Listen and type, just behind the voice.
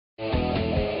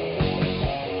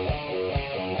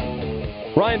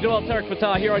Ryan Doyle, Tarek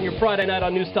Fatah here on your Friday night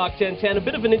on Newstalk 1010. A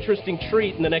bit of an interesting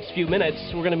treat in the next few minutes.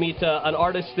 We're going to meet an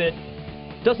artist that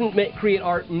doesn't create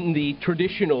art in the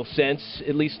traditional sense,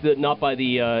 at least not by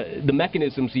the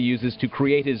mechanisms he uses to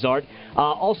create his art.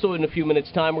 Also, in a few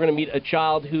minutes' time, we're going to meet a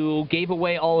child who gave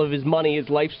away all of his money, his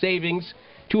life savings,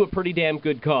 to a pretty damn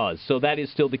good cause. So that is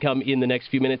still to come in the next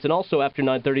few minutes. And also after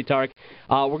 9:30, Tarek,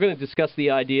 we're going to discuss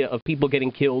the idea of people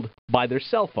getting killed by their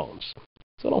cell phones.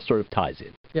 So it all sort of ties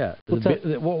in. Yeah.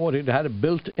 What, it had a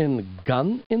built-in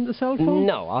gun in the cell phone?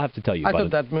 No, I'll have to tell you about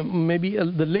it. I thought that maybe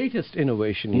the latest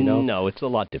innovation, you know. No, it's a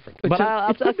lot different. But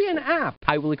it could be an app.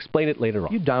 I will explain it later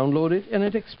on. You download it and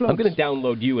it explodes. I'm going to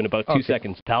download you in about 2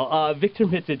 seconds, pal. Viktor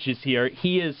Mitic is here.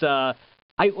 He is...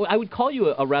 I would call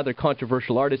you a rather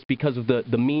controversial artist because of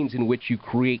the means in which you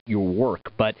create your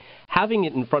work. But having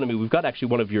it in front of me, we've got actually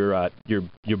one of your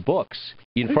books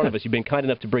in front of us. You've been kind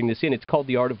enough to bring this in. It's called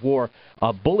The Art of War,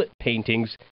 Bullet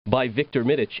Paintings by Viktor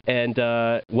Mitic. And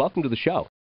welcome to the show.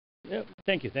 Yeah,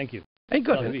 thank you. I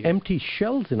got empty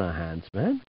shells in our hands,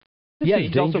 man. Yeah,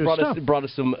 he's also brought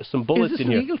us some bullets in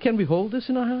here. Is this legal? Can we hold this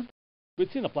in our hand?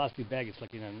 It's in a plastic bag. It's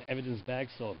like in an evidence bag.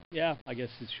 So yeah, I guess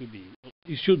it should be.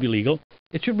 It should be legal.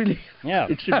 It should be legal. Yeah,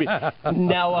 it should be.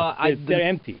 Now they're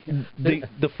empty.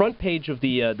 The front page of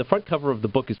the front cover of the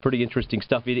book is pretty interesting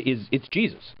stuff. It's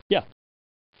Jesus. Yeah,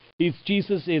 it's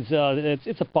Jesus.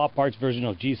 It's a pop art version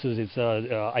of Jesus. It's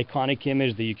a iconic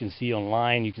image that you can see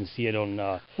online. You can see it on.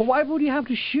 Well, why would you have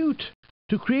to shoot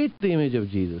to create the image of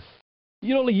Jesus?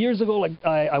 You know, like years ago, like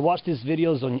I watched these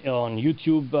videos on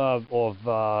YouTube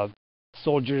of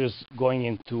soldiers going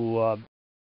into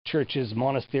churches,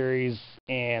 monasteries,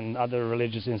 and other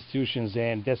religious institutions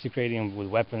and desecrating them with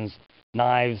weapons,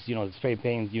 knives, spray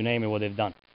paint, you name it, what they've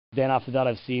done. Then after that,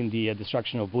 I've seen the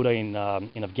destruction of Buddha in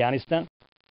Afghanistan.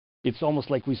 It's almost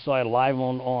like we saw it live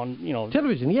on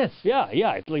television. Yes. Yeah.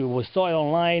 We saw it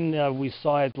online. We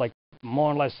saw it like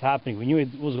more or less happening. We knew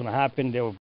it was going to happen. They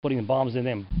were putting the bombs in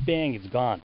there, and bang, it's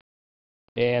gone.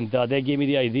 And they gave me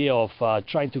the idea of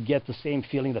trying to get the same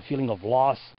feeling, the feeling of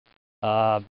loss,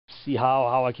 see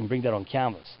how I can bring that on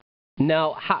canvas.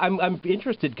 Now, I'm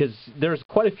interested because there's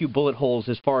quite a few bullet holes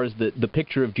as far as the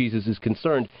picture of Jesus is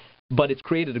concerned, but it's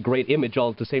created a great image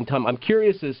all at the same time. I'm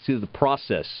curious as to the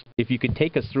process. If you could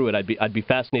take us through it, I'd be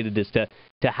fascinated as to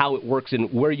how it works and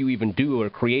where you even do or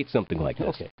create something like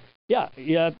this. Okay.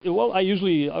 Yeah. Well,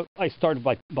 I start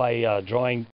by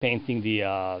drawing, painting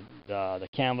the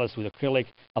canvas with acrylic,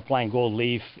 applying gold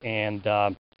leaf, and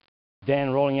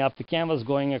then rolling up the canvas,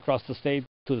 going across the state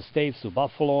to the States, to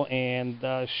Buffalo, and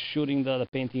shooting the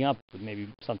painting up with maybe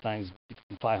sometimes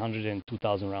between 500 and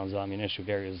 2,000 rounds of ammunition,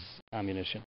 various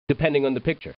ammunition. Depending on the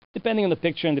picture. Depending on the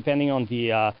picture and depending on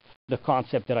the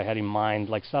concept that I had in mind.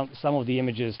 Like some of the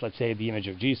images, let's say the image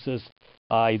of Jesus,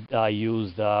 I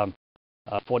used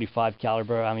 45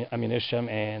 caliber ammunition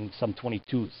and some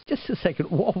 22s. Just a second.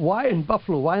 Why in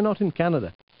Buffalo? Why not in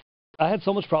Canada? I had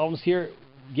so much problems here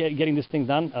getting this thing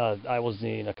done. I was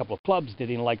in a couple of clubs. They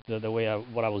didn't like the way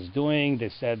what I was doing. They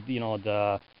said,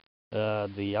 the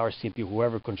RCMP,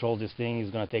 whoever controls this thing,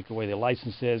 is going to take away their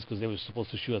licenses because they were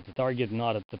supposed to shoot at the target,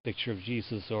 not at the picture of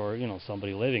Jesus or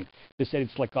somebody living. They said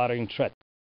it's like uttering threat.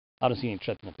 I don't see any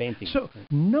threat in the painting. So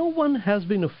no one has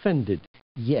been offended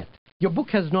yet. Your book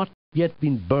has not yet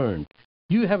been burned.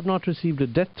 You have not received a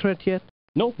death threat yet?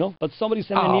 No. But somebody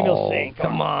sent me an email saying,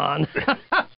 "Come on."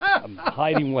 I'm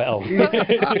hiding well.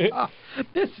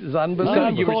 This is unbelievable.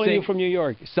 I'm calling you from New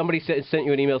York. Somebody sent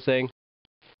you an email saying?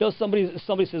 No, somebody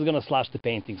says going to slash the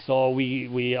painting. So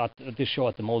we at this show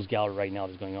at the Moos Gallery right now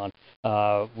that's going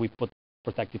on, we put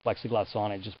protective plexiglass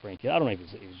on it, just painted. I don't know if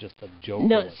it was just a joke.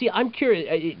 No, see, I'm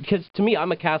curious because to me,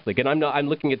 I'm a Catholic, and I'm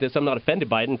looking at this. I'm not offended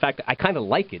by it. In fact, I kind of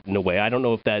like it in a way. I don't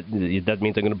know if that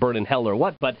means I'm going to burn in hell or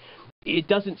what, but it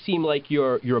doesn't seem like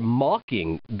you're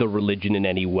mocking the religion in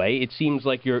any way. It seems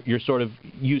like you're sort of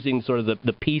using sort of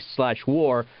the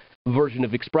peace/war version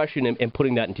of expression and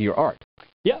putting that into your art.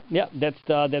 Yeah, that's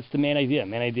the main idea.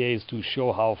 Main idea is to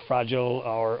show how fragile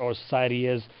our society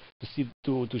is,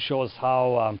 to show us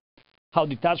how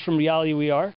detached from reality we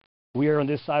are. We are on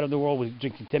this side of the world, we're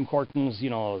drinking Tim Hortons,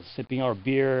 sipping our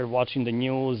beer, watching the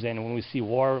news, and when we see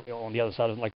war on the other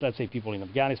side, like let's say people in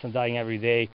Afghanistan dying every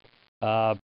day,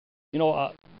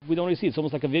 we don't really see it. It's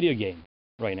almost like a video game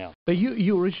right now. But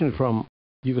you originally from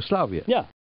Yugoslavia. Yeah.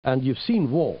 And you've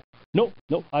seen war. No,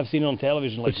 I've seen it on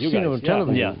television like you guys. Seen it on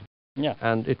television. Yeah.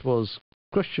 And it was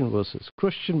Christian versus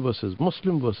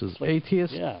Muslim versus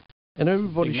atheist. Yeah. And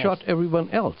everybody shot everyone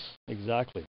else.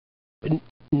 Exactly.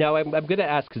 Now, I'm going to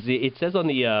ask, because it says on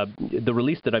the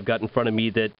release that I've got in front of me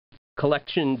that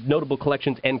notable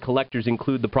collections and collectors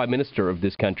include the Prime Minister of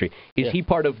this country. Is he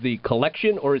part of the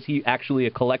collection, or is he actually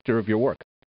a collector of your work?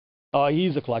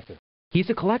 He's a collector. He's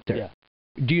a collector? Yeah.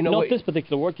 Do you know Not this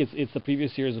particular work. It's the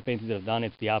previous series of paintings that I've done.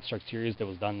 It's the abstract series that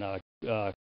was done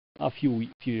a few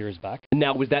years back.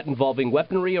 Now, was that involving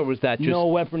weaponry, or was that just... No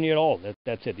weaponry at all.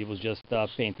 That's it. It was just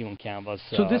painting on canvas.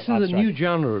 So this is abstract. a new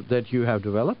genre that you have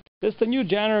developed? It's the new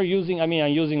genre I'm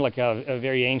using like a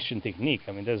very ancient technique.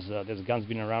 I mean, there's guns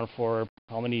been around for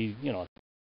how many,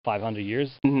 500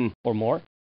 years or more.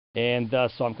 And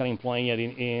so I'm kind of employing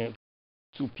it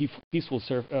to peaceful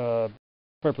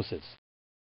purposes.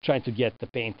 Trying to get the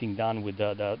painting done with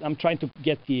I'm trying to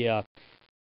get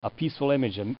a peaceful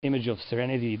image, an image of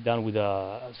serenity done with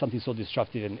something so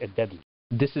destructive and deadly.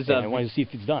 This is I want to see if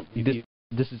it's done.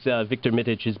 This is Viktor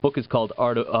Mitic. His book is called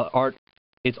Art.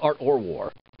 It's Art or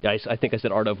War. I think I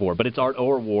said Art of War, but it's Art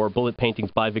or War. Bullet paintings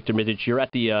by Viktor Mitic. You're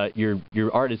at the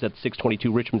your art is at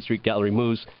 622 Richmond Street, Gallery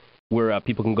Moos, where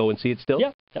people can go and see it still.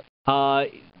 Yeah. Yep.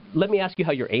 Let me ask you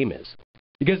how your aim is.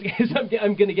 Because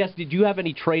I'm going to guess, did you have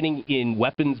any training in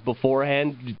weapons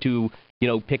beforehand to,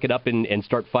 pick it up and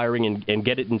start firing and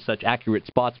get it in such accurate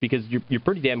spots? Because you're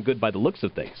pretty damn good by the looks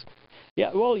of things. Yeah,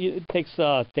 well, it takes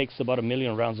about 1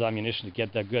 million rounds of ammunition to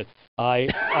get that good. Well, I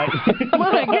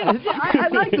get it. I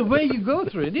like the way you go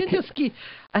through it. You just keep,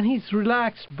 and he's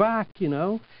relaxed back, He's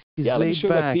laid laid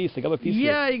back. back. I got a piece.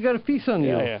 Yeah, you got a piece on you.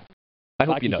 Yeah. I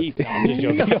hope you know.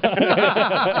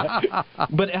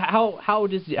 But how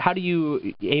do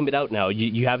you aim it out now?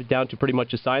 You have it down to pretty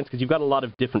much a science, because you've got a lot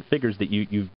of different figures that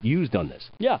you've used on this.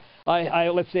 Yeah, I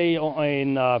let's say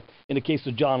in the case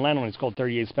of John Lennon, it's called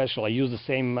 38 Special. I used the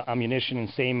same ammunition and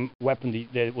same weapon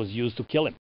that was used to kill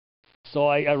him. So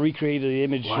I recreated the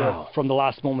image from the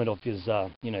last moment of his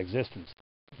existence.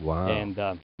 Wow. And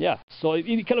so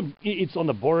it's on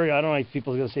the border. I don't know if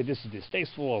people are going to say this is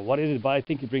distasteful or what is it, but I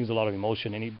think it brings a lot of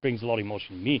emotion, and it brings a lot of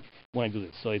emotion to me when I do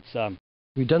this. So it's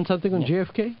we done something on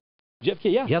JFK? JFK,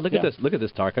 yeah. Yeah, look at this. Look at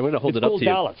this, Tark. I'm going to hold it up to you.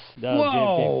 Dallas.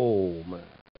 Whoa, man.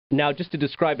 Now, just to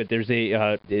describe it, there's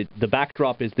the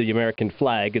backdrop is the American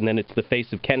flag, and then it's the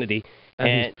face of Kennedy.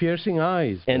 And his piercing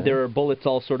eyes. And there are bullets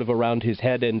all sort of around his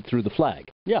head and through the flag.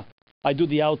 Yeah. I do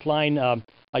the outline.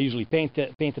 I usually paint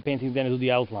the painting, then I do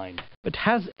the outline. But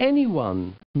has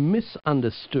anyone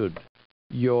misunderstood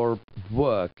your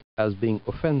work as being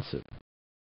offensive?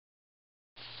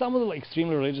 Some of the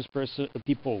extremely religious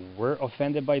people were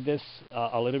offended by this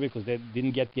a little bit, because they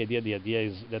didn't get the idea. The idea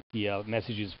is that the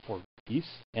message is for peace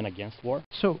and against war.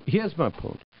 So here's my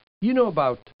point. You know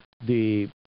about the...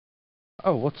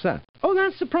 Oh, what's that? Oh,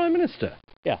 that's the Prime Minister.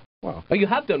 Yeah. Wow. Oh, you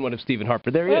have done one of Stephen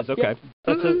Harper. There he is. Okay.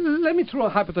 Yep. Let me throw a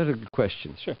hypothetical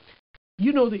question. Sure.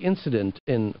 You know the incident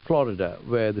in Florida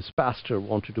where this pastor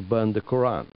wanted to burn the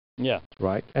Quran. Yeah.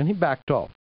 Right? And he backed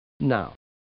off. Now,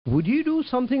 would you do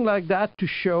something like that to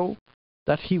show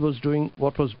that he was doing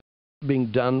what was being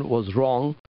done was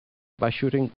wrong by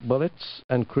shooting bullets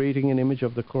and creating an image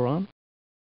of the Quran?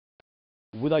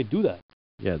 Would I do that?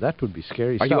 Yeah, that would be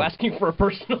scary stuff. Are you asking for a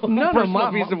personal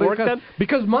piece of work then?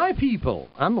 Because my people,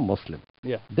 I'm a Muslim.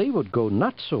 Yeah. They would go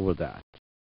nuts over that.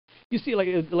 You see, let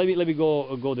me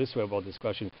go this way about this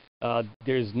question.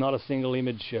 There's not a single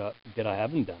image that I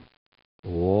haven't done.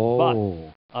 Oh.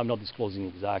 But I'm not disclosing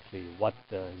exactly what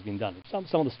has been done. Some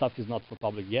of the stuff is not for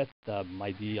public yet.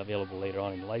 Might be available later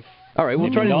on in life. All right,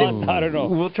 we'll try to I don't know.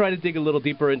 We'll try to dig a little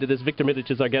deeper into this. Viktor Mitic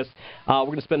is our guest. We're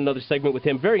going to spend another segment with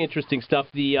him. Very interesting stuff.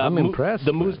 I'm impressed.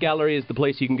 The Moos Gallery is the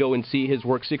place you can go and see his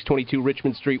work, 622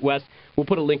 Richmond Street West. We'll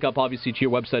put a link up, obviously, to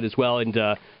your website as well, and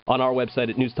on our website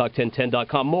at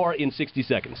newstalk1010.com. More in 60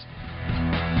 seconds.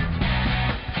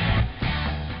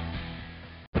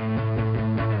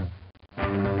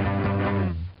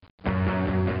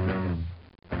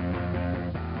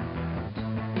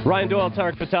 Ryan Doyle,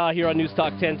 Tarek Fatah here on News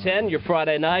Talk 1010, your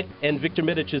Friday night, and Viktor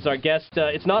Mitic is our guest.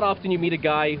 It's not often you meet a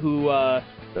guy who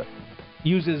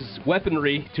uses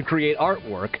weaponry to create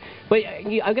artwork, but I'm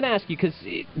going to ask you, because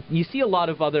you see a lot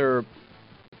of other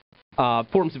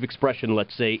forms of expression,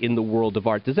 let's say, in the world of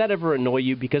art. Does that ever annoy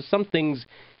you? Because some things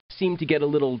seem to get a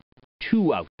little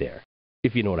too out there,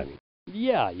 if you know what I mean.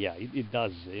 Yeah, it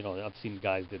does. I've seen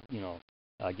guys that,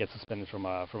 get suspended from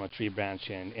a tree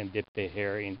branch and dip their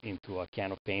hair into a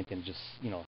can of paint and just,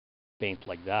 paint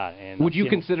like that. And would you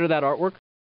consider that artwork?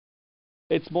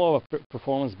 It's more of a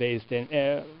performance-based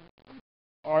and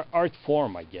art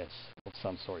form, I guess, of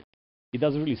some sort. It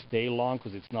doesn't really stay long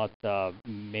because it's not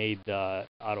made out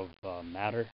of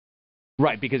matter.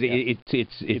 Right, because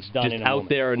it's just out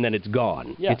there and then it's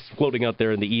gone. Yeah. It's floating out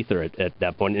there in the ether at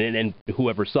that point. And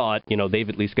whoever saw it, they've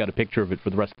at least got a picture of it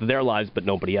for the rest of their lives, but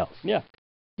nobody else. Yeah.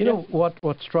 You know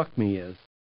what struck me is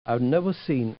I've never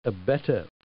seen a better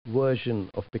version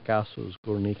of Picasso's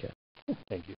Guernica.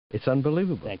 Thank you. It's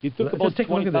unbelievable. Thank you. It took about Just take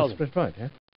a look at 20,000. this. Right, yeah?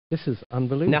 This is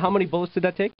unbelievable. Now, how many bullets did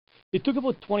that take? It took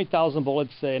about 20,000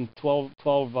 bullets and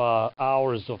 12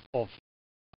 hours of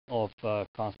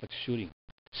constant shooting.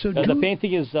 So The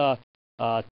painting is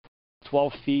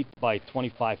 12 feet by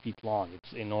 25 feet long.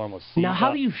 It's enormous. Now,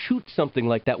 how do you shoot something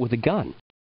like that with a gun?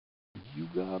 You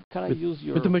kind of use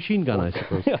your... with a machine gun, I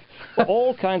suppose. Well,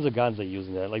 all kinds of guns are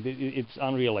using that. Like, it's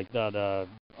unreal. Like the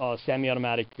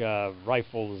semi-automatic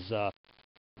rifles,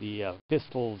 the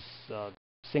pistols,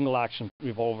 single-action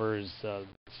revolvers,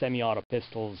 semi-auto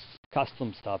pistols,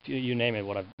 custom stuff. You name it,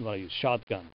 what I use.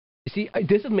 Shotgun. See,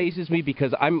 this amazes me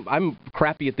because I'm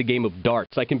crappy at the game of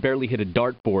darts. I can barely hit a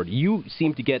dartboard. You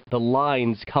seem to get the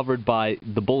lines covered by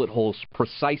the bullet holes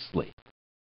precisely.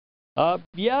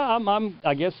 Yeah,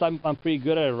 I guess I'm pretty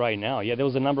good at it right now. Yeah, there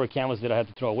was a number of canvas that I had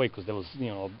to throw away because there was,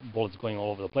 bullets going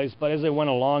all over the place. But as I went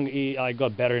along, I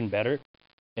got better and better.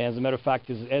 And as a matter of fact,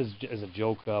 as a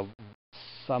joke,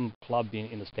 some club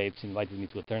in the States invited me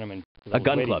to a tournament. A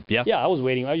gun club, yeah? Yeah, I was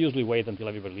waiting. I usually wait until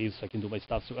everybody leaves so I can do my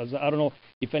stuff. So I don't know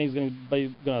if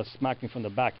anybody's going to smack me from the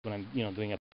back when I'm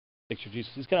doing a picture.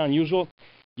 Jesus, it's kind of unusual.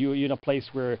 You're in a place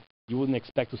where you wouldn't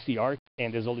expect to see art,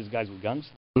 and there's all these guys with guns.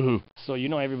 Mm-hmm. So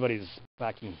everybody's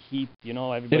packing heat.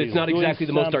 Everybody's and it's not exactly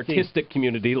the most artistic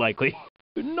community, likely.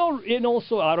 No, and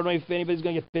also I don't know if anybody's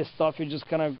gonna get pissed off. You're just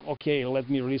kind of let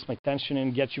me release my tension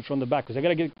and get you from the back because I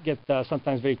gotta get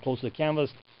sometimes very close to the canvas,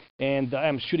 and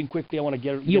I'm shooting quickly. I want to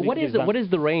get. Yeah, what is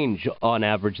the range on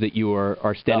average that you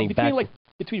are standing back?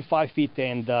 Between 5 feet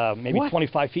and maybe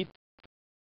 25 feet.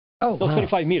 Oh, no,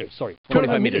 25 meters. Sorry,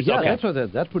 25 meters. Yeah, okay. that's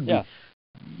what that would be.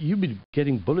 You'd be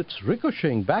getting bullets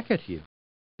ricocheting back at you.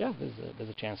 Yeah, there's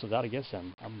a chance of that. I guess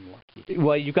I'm lucky.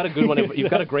 Well, you've got a good one. You've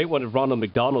got a great one of Ronald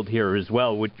McDonald here as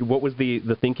well. What was the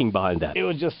thinking behind that? It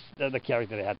was just the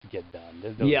character that had to get done.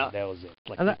 That was it.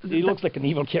 Like, he looks like an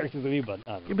evil character to me, but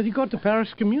I don't know. Yeah, but you got the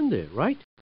Paris Commune there, right?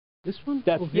 This one?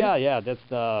 That's That's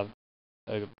the.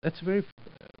 That's very.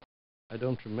 I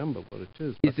don't remember what it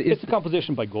is. It's a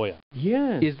composition by Goya.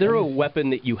 Yeah. Is there a weapon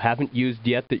that you haven't used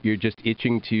yet that you're just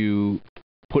itching to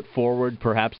put forward,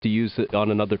 perhaps to use it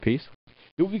on another piece?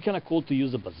 It would be kind of cool to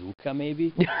use a bazooka,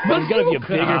 maybe. But it's got to be a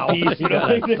bigger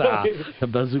piece, A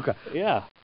bazooka. Yeah.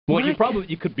 Well,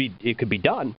 it could be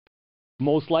done.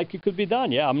 Most likely could be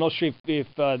done. Yeah, I'm not sure if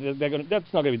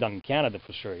that's not going to be done in Canada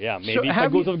for sure. Yeah, maybe if I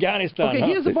go to Afghanistan. Okay,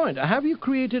 here's the point. Have you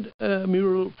created a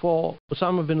mural for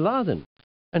Osama bin Laden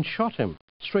and shot him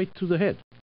straight to the head?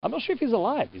 I'm not sure if he's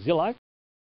alive. Is he alive?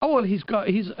 Oh well, he's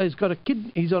on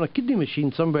a kidney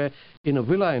machine somewhere in a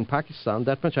villa in Pakistan.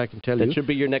 That much I can tell you. That should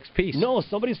be your next piece. No,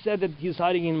 somebody said that he's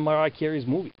hiding in Mariah Carey's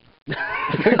movie. Well,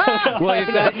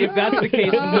 if that's the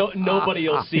case, nobody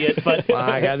will see it. But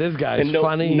my God, this guy's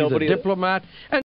funny. He's a diplomat. And